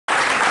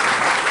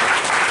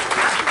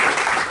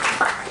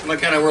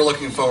McKenna, we're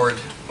looking forward,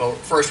 well,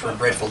 first we're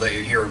grateful that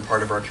you're here and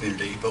part of our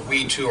community, but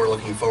we too are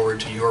looking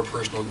forward to your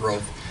personal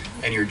growth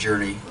and your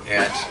journey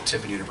at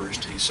Tiffin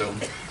University. So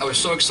I was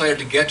so excited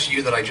to get to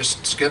you that I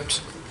just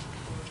skipped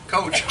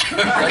Coach.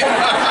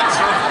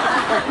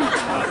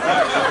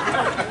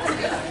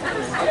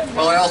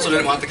 Well, I also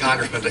didn't want the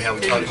congressman to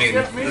have the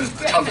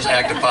toughest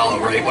act to follow,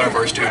 right? One of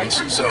our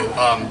students.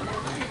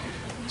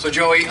 So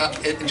Joey,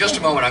 in just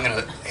a moment I'm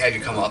going to have you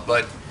come up,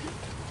 but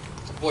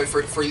boy,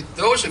 for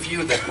those of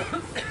you that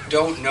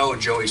don't know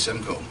Joey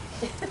Simcoe,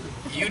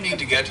 you need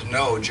to get to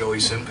know Joey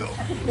Simcoe.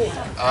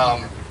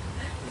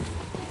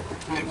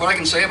 What I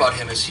can say about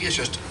him is he is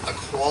just a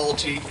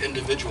quality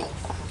individual.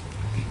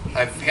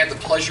 I've had the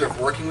pleasure of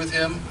working with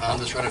him on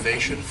this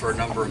renovation for a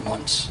number of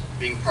months,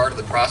 being part of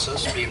the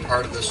process, being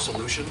part of this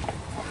solution.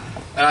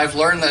 And I've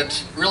learned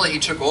that really he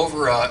took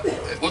over,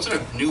 it wasn't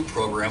a new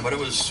program, but it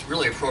was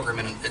really a program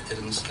in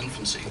its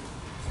infancy.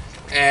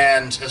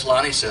 And as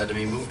Lonnie said, I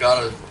mean, moved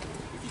out of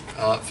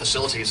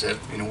facilities that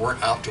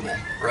weren't optimal,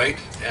 right?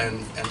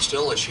 And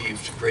still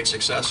achieved great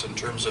success in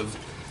terms of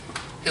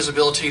his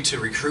ability to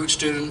recruit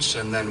students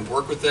and then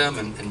work with them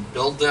and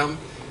build them.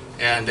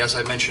 And as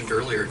I mentioned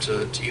earlier,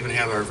 to even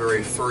have our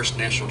very first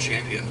national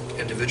champion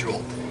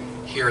individual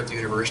here at the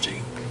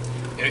university.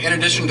 In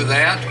addition to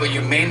that, what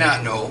you may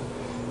not know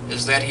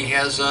is that he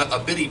has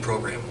a biddy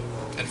program.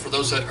 And for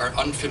those that are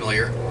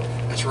unfamiliar,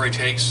 that's where he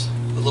takes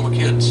the little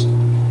kids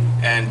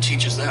and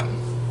teaches them.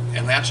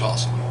 And that's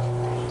awesome.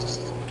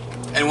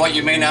 And what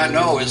you may not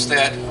know is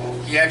that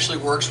he actually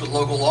works with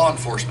local law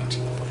enforcement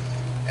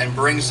and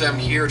brings them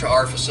here to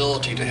our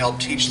facility to help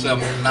teach them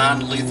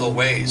non-lethal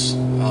ways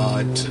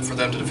for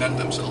them to defend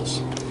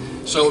themselves.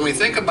 So when we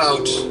think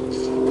about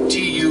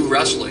TU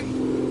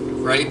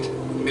wrestling, right?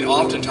 I mean,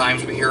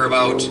 oftentimes we hear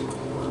about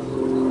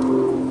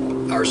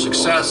our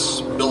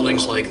success,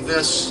 buildings like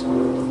this,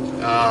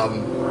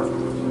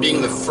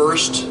 being the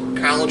first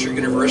college or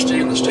university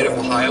in the state of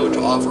Ohio to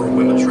offer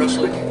women's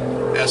wrestling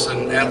as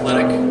an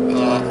athletic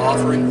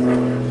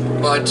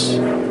offering.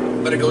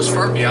 But it goes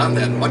far beyond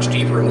that, much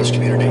deeper in this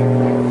community.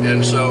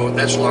 And so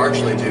that's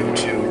largely due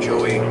to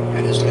Joey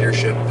and his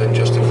leadership and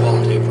just the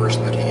quality of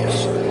person that he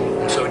is.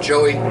 And so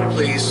Joey,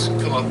 please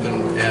come up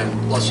and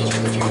bless us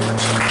with a few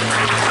words.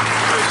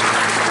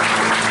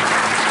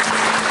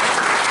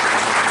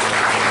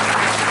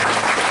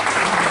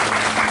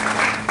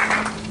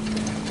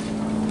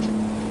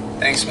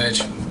 Thanks,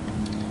 Mitch.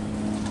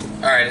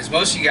 All right, as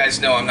most of you guys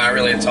know, I'm not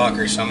really a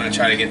talker, so I'm going to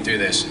try to get through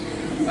this.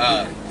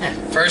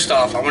 First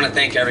off, I want to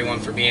thank everyone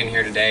for being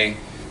here today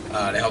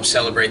to help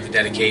celebrate the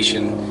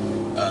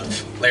dedication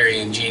of Larry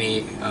and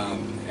Jeannie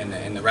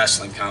in the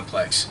wrestling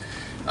complex.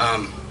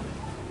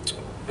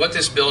 What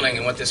this building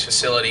and what this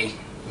facility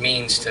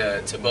means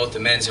to both the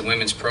men's and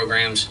women's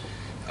programs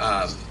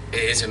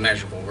is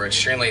immeasurable. We're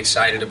extremely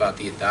excited about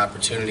the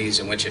opportunities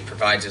in which it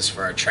provides us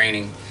for our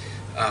training.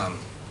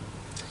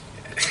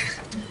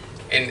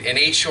 In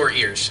 8 short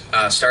years,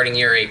 starting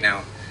year 8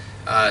 now,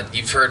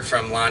 you've heard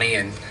from Lonnie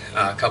and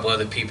a couple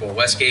other people.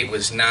 Westgate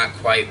was not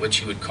quite what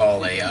you would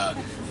call a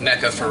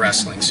mecca for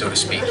wrestling, so to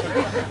speak.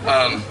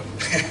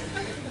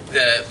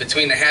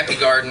 Between the happy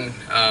garden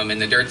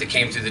and the dirt that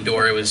came through the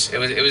door, it was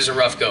a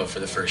rough go for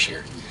the first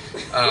year.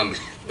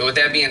 But with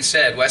that being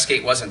said,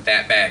 Westgate wasn't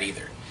that bad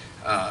either.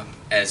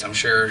 As I'm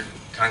sure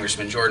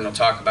Congressman Jordan will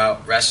talk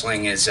about,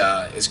 wrestling is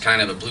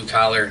kind of a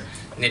blue-collar,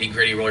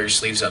 nitty-gritty,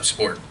 roll-your-sleeves-up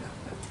sport.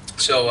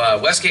 So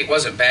Westgate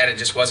wasn't bad, it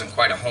just wasn't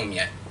quite a home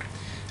yet.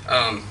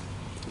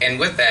 And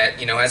with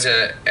that,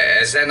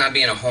 as that not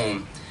being a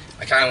home,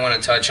 I kind of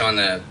want to touch on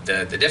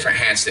the different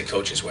hats that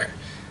coaches wear.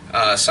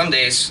 Some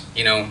days,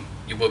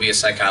 you will be a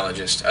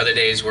psychologist. Other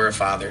days we're a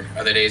father.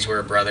 Other days we're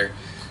a brother.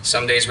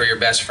 Some days we're your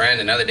best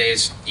friend, and other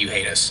days you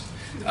hate us.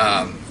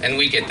 And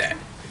we get that.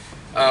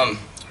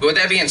 But with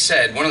that being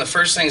said, one of the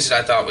first things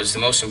that I thought was the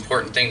most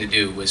important thing to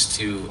do was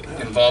to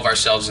involve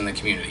ourselves in the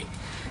community.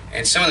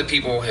 And some of the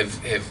people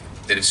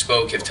that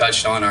have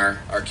touched on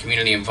our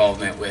community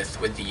involvement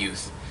with the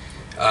youth.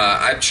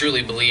 I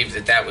truly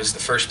believe that was the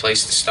first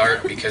place to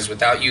start, because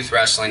without youth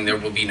wrestling, there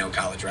will be no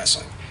college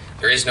wrestling.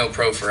 There is no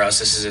pro for us.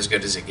 This is as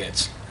good as it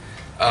gets.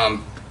 I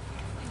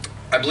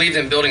believe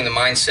in building the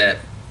mindset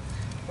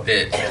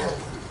that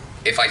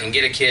if I can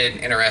get a kid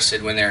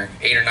interested when they're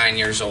 8 or 9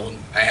 years old,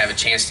 I have a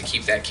chance to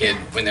keep that kid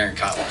when they're in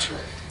college.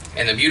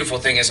 And the beautiful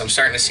thing is I'm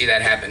starting to see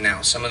that happen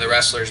now. Some of the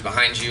wrestlers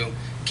behind you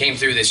came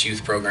through this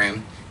youth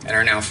program and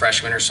are now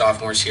freshmen or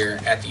sophomores here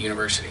at the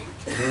university.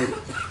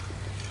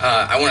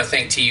 I want to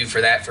thank TU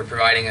for that, for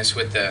providing us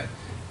with the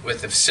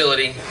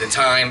facility, the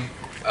time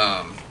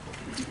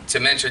to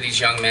mentor these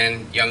young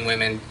men, young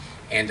women,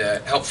 and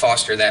help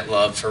foster that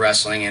love for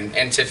wrestling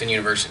and Tiffin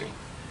University.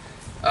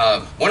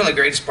 One of the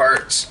greatest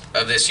parts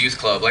of this youth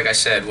club, like I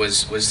said,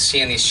 was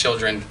seeing these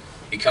children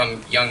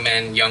become young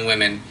men, young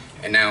women,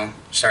 and now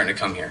starting to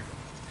come here.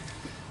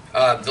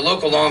 The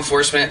local law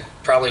enforcement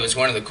probably was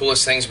one of the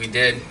coolest things we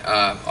did.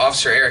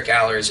 Officer Eric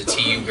Aller is a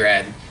TU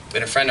grad,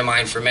 been a friend of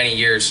mine for many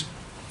years.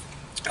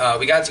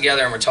 We got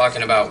together and we're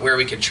talking about where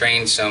we could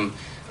train some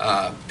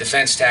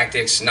defense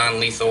tactics,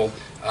 non-lethal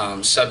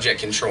subject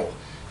control.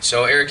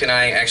 So Eric and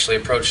I actually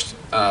approached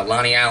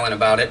Lonnie Allen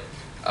about it.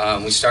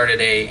 We started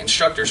a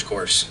instructor's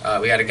course.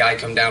 We had a guy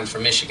come down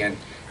from Michigan,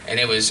 and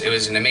it was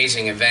an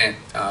amazing event.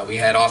 We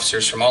had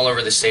officers from all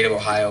over the state of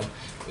Ohio.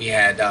 We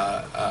had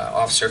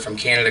officer from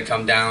Canada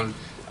come down,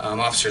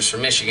 officers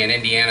from Michigan,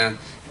 Indiana,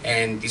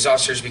 and these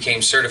officers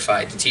became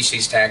certified to teach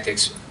these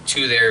tactics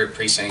to their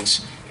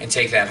precincts and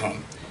take that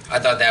home. I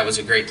thought that was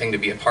a great thing to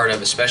be a part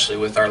of, especially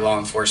with our law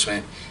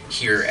enforcement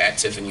here at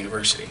Tiffin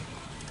University.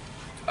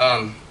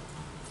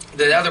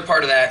 The other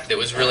part of that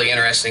was really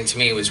interesting to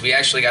me was we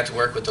actually got to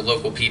work with the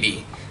local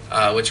PD,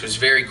 which was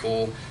very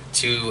cool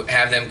to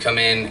have them come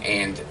in,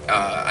 and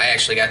I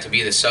actually got to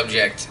be the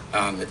subject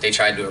that they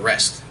tried to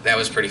arrest. That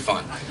was pretty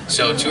fun.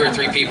 So 2 or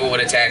 3 people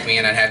would attack me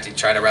and I'd have to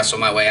try to wrestle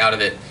my way out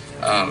of it.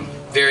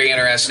 Very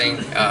interesting.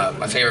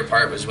 My favorite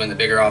part was when the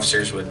bigger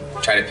officers would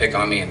try to pick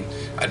on me and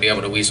I'd be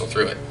able to weasel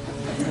through it.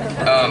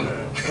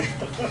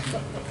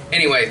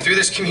 Anyway, through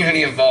this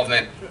community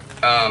involvement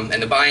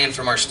and the buy-in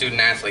from our student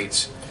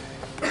athletes,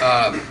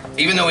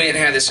 even though we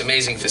didn't have this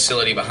amazing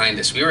facility behind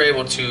us, we were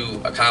able to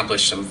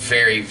accomplish some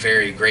very,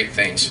 very great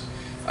things.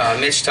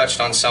 Mitch touched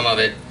on some of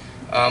it.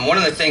 One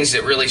of the things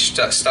that really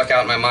stuck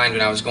out in my mind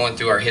when I was going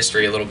through our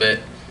history a little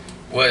bit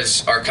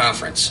was our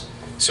conference.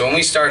 So when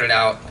we started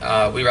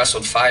out, we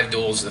wrestled 5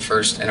 duels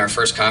in our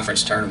first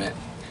conference tournament.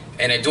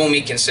 And a dual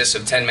meet consists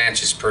of 10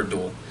 matches per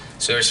duel.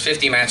 So there's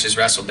 50 matches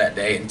wrestled that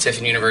day, and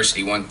Tiffin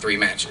University won 3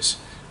 matches.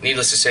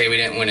 Needless to say, we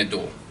didn't win a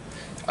duel.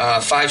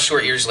 5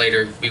 short years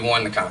later, we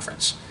won the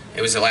conference.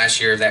 It was the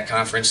last year of that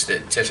conference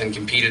that Tiffin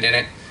competed in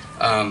it,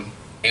 and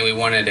we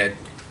won it at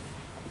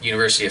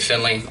University of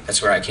Findlay.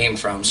 That's where I came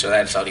from, so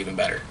that felt even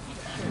better.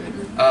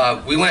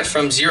 We went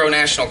from 0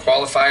 national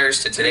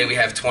qualifiers to today we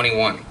have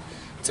 21.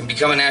 To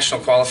become a national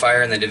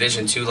qualifier in the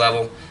Division II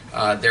level,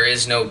 there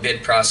is no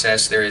bid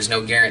process, there is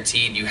no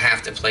guaranteed. You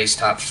have to place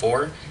top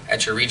 4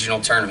 at your regional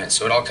tournament,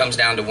 so it all comes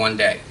down to one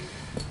day.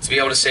 To be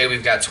able to say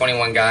we've got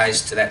 21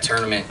 guys to that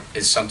tournament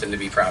is something to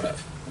be proud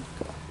of.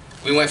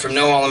 We went from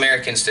no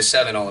All-Americans to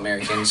 7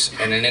 All-Americans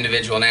and an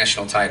individual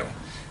national title.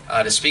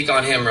 To speak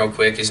on him real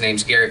quick, his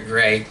name's Garrett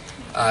Gray.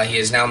 He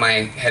is now my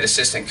head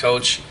assistant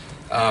coach.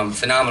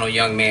 Phenomenal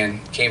young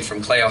man, came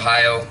from Clay,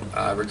 Ohio,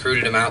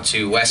 recruited him out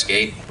to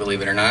Westgate,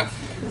 believe it or not.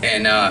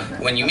 And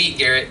when you meet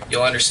Garrett,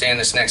 you'll understand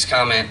this next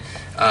comment.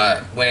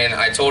 When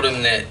I told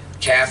him that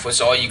calf was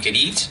all you could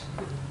eat,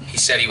 he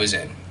said he was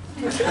in.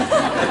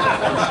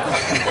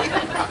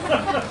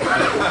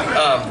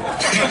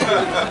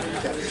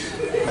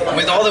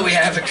 With all that we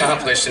have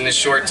accomplished in this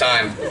short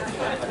time,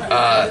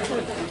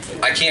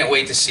 I can't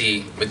wait to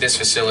see with this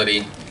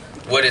facility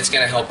what it's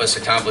going to help us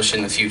accomplish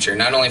in the future,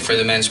 not only for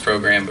the men's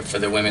program, but for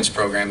the women's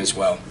program as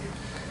well.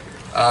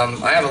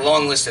 I have a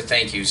long list of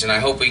thank yous, and I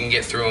hope we can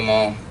get through them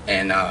all,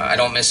 and I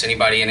don't miss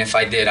anybody, and if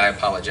I did, I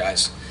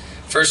apologize.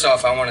 First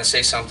off, I want to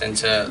say something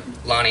to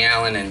Lonnie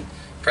Allen and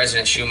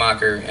President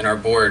Schumacher and our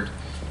board.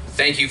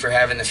 Thank you for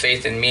having the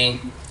faith in me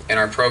and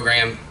our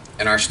program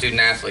and our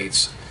student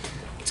athletes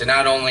to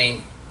not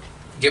only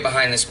get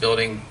behind this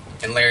building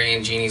in Larry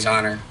and Jeannie's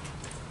honor,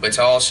 but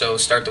to also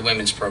start the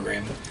women's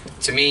program.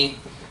 To me,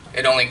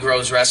 it only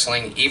grows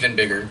wrestling even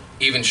bigger,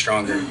 even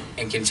stronger,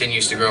 and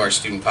continues to grow our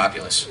student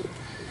populace.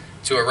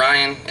 To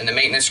Orion and the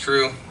maintenance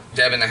crew,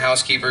 Deb and the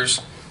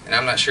housekeepers, and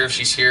I'm not sure if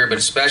she's here, but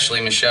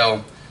especially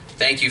Michelle,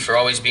 thank you for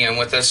always being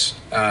with us.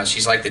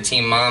 She's like the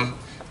team mom.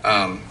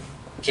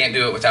 Can't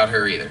do it without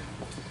her either.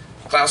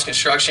 Klaus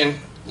Construction,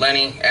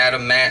 Lenny,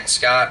 Adam, Matt,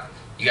 Scott,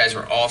 you guys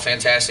were all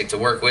fantastic to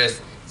work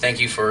with. Thank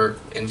you for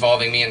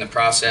involving me in the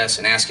process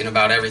and asking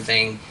about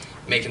everything,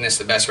 making this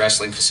the best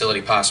wrestling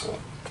facility possible.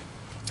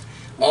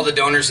 All the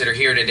donors that are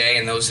here today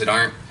and those that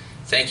aren't,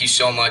 thank you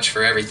so much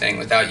for everything.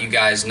 Without you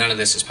guys, none of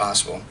this is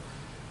possible.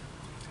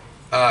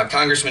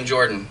 Congressman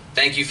Jordan,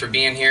 thank you for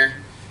being here.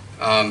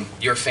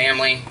 Your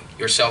family,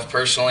 yourself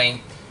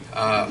personally,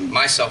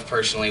 myself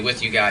personally,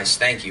 with you guys,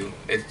 thank you.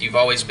 You've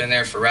always been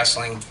there for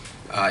wrestling.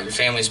 Your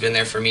family's been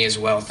there for me as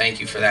well. Thank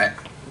you for that.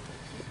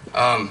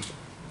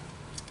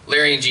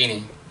 Larry and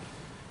Jeannie,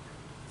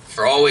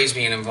 for always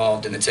being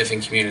involved in the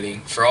Tiffin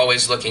community, for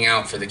always looking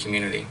out for the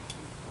community,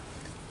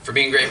 for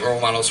being great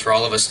role models for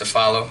all of us to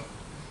follow.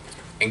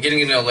 And getting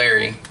to know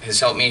Larry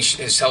has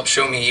helped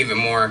show me even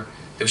more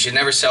that we should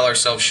never sell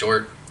ourselves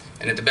short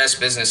and that the best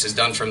business is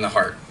done from the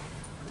heart.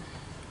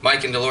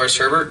 Mike and Dolores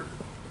Herbert,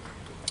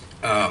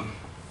 I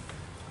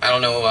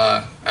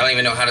don't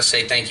even know how to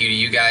say thank you to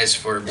you guys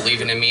for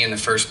believing in me in the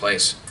first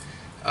place.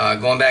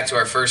 Going back to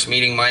our first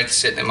meeting, Mike,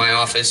 sitting in my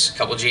office a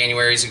couple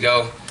Januaries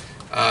ago,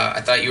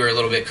 I thought you were a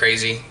little bit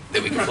crazy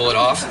that we could pull it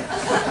off.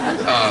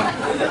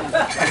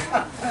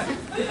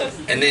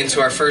 And then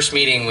to our first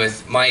meeting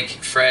with Mike,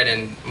 Fred,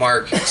 and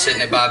Mark,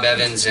 sitting at Bob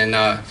Evans and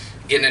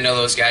getting to know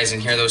those guys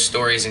and hear those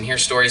stories and hear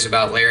stories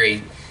about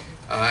Larry,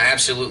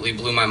 absolutely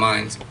blew my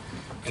mind.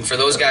 And for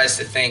those guys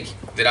to think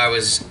that I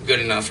was good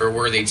enough or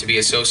worthy to be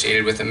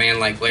associated with a man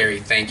like Larry,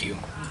 thank you.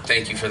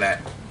 Thank you for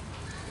that.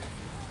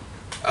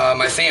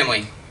 My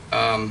family,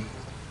 my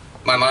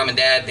mom and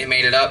dad, they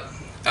made it up.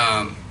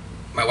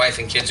 My wife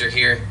and kids are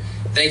here.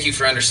 Thank you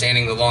for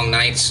understanding the long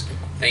nights.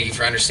 Thank you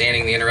for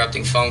understanding the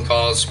interrupting phone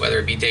calls, whether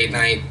it be date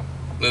night,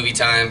 movie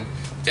time,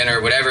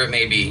 dinner, whatever it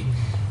may be.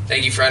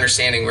 Thank you for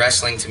understanding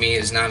wrestling to me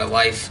is not a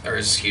life, or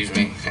excuse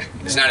me,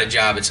 it's not a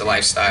job, it's a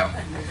lifestyle.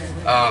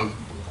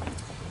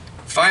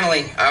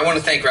 Finally, I want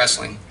to thank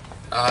wrestling.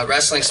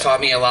 Wrestling's taught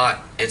me a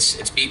lot.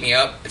 It's beat me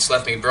up, it's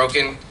left me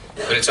broken,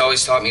 but it's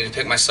always taught me to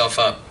pick myself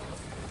up.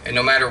 And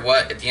no matter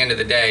what, at the end of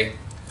the day,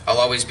 I'll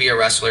always be a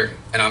wrestler,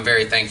 and I'm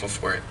very thankful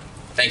for it.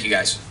 Thank you,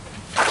 guys.